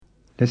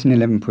Lesson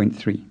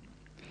 11.3.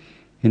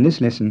 In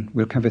this lesson,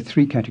 we'll cover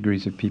 3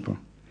 categories of people.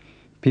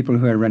 People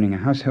who are running a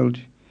household,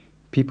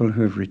 people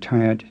who have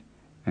retired,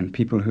 and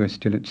people who are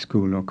still at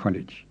school or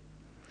college.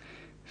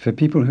 For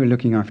people who are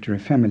looking after a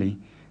family,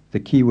 the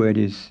key word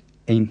is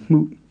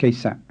Mu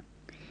Kesa,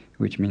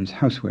 which means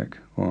housework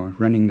or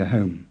running the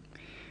home.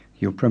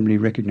 You'll probably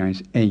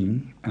recognize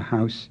Ain, a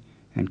house,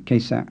 and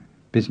Kesa,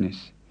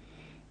 business.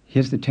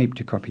 Here's the tape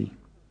to copy.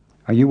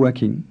 Are you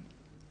working?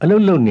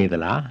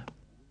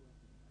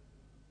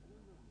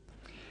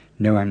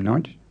 No, I'm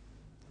not.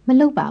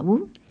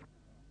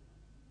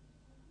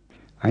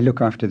 I look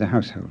after the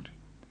household.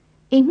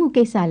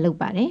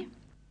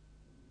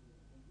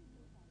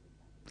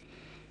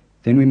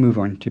 Then we move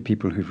on to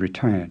people who've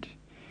retired.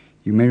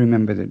 You may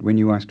remember that when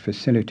you asked for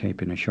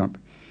sellotape in a shop,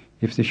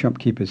 if the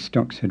shopkeeper's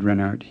stocks had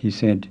run out, he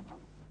said,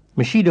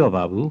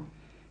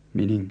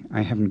 meaning,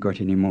 I haven't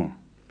got any more.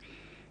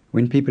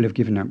 When people have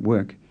given up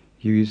work,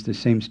 you use the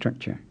same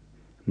structure.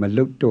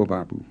 Malot do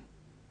babu.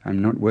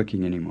 I'm not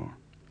working anymore.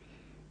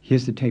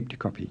 Here's the tape to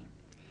copy.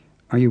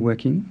 Are you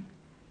working?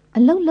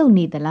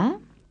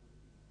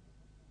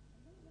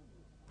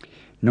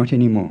 Not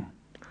anymore.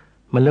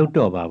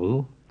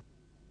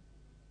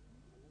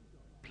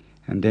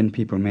 And then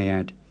people may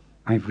add,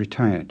 I've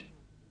retired.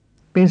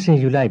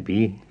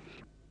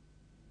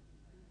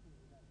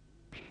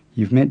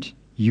 You've met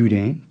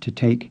yude, to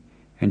take,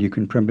 and you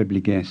can probably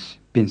guess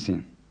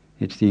pension.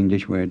 It's the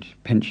English word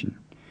pension.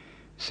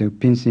 So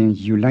pension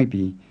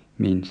yulaibi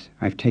means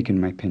I've taken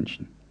my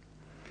pension.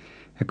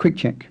 A quick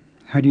check.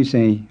 How do you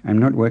say I'm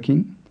not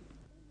working?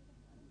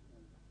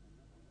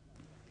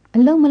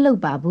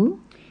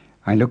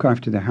 I look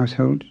after the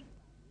household.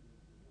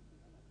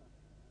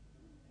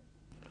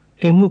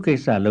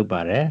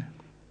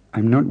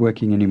 I'm not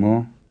working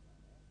anymore.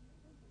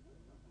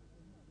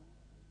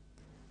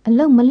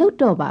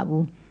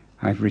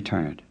 I've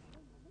retired.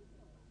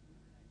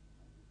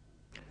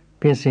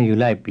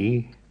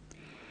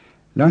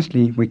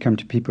 Lastly, we come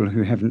to people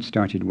who haven't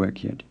started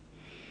work yet.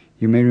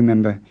 You may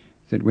remember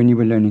that when you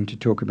were learning to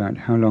talk about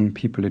how long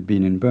people had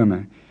been in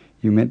Burma,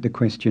 you met the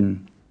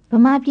question,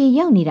 have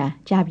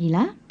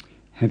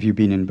you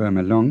been in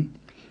Burma long?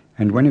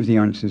 And one of the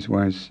answers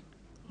was,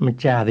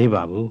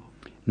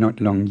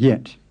 not long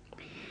yet.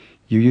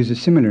 You use a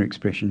similar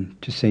expression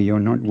to say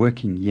you're not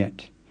working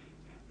yet.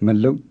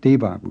 Malot de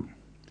babu.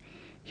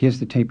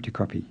 Here's the tape to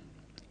copy.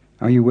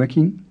 Are you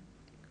working?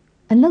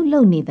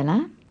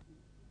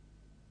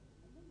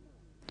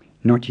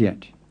 Not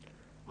yet.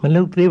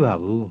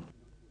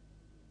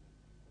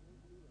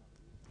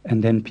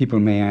 And then people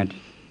may add,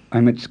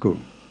 I'm at school.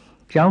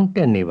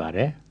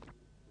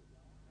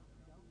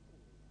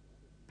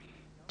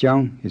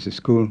 Jiang is a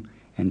school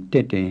and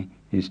tete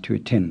is to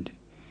attend.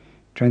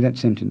 Try that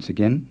sentence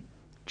again.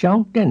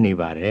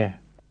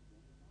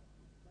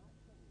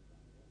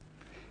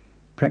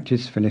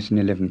 Practice for lesson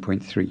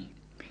 11.3.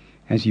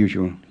 As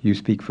usual, you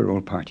speak for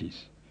all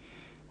parties.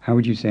 How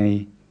would you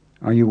say,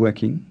 are you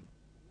working?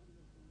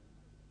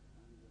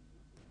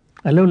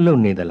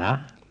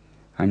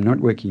 I'm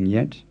not working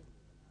yet.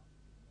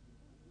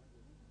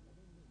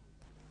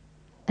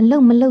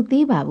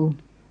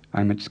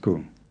 I'm at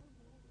school.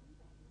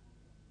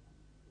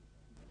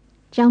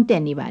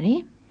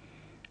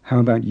 How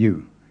about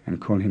you? And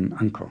call him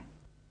uncle.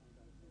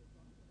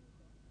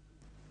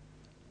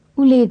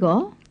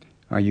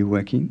 Are you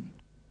working?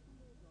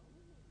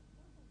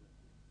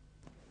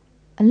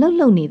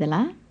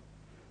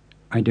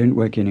 I don't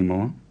work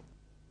anymore.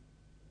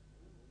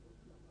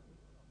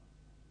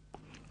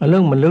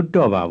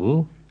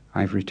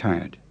 I've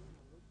retired.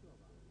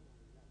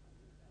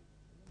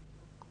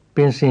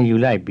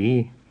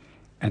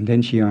 And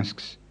then she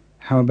asks,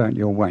 how about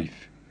your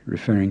wife,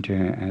 referring to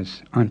her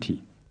as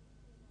auntie?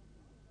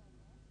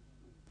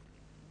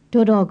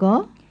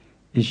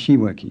 Is she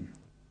working?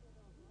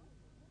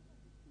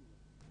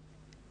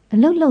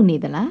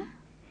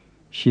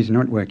 She's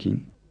not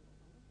working.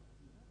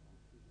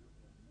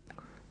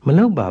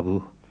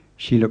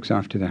 She looks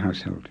after the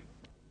household.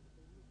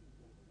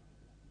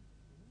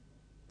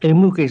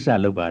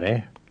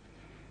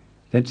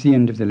 That's the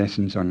end of the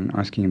lessons on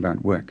asking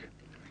about work.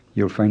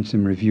 You'll find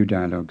some review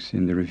dialogues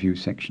in the review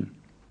section.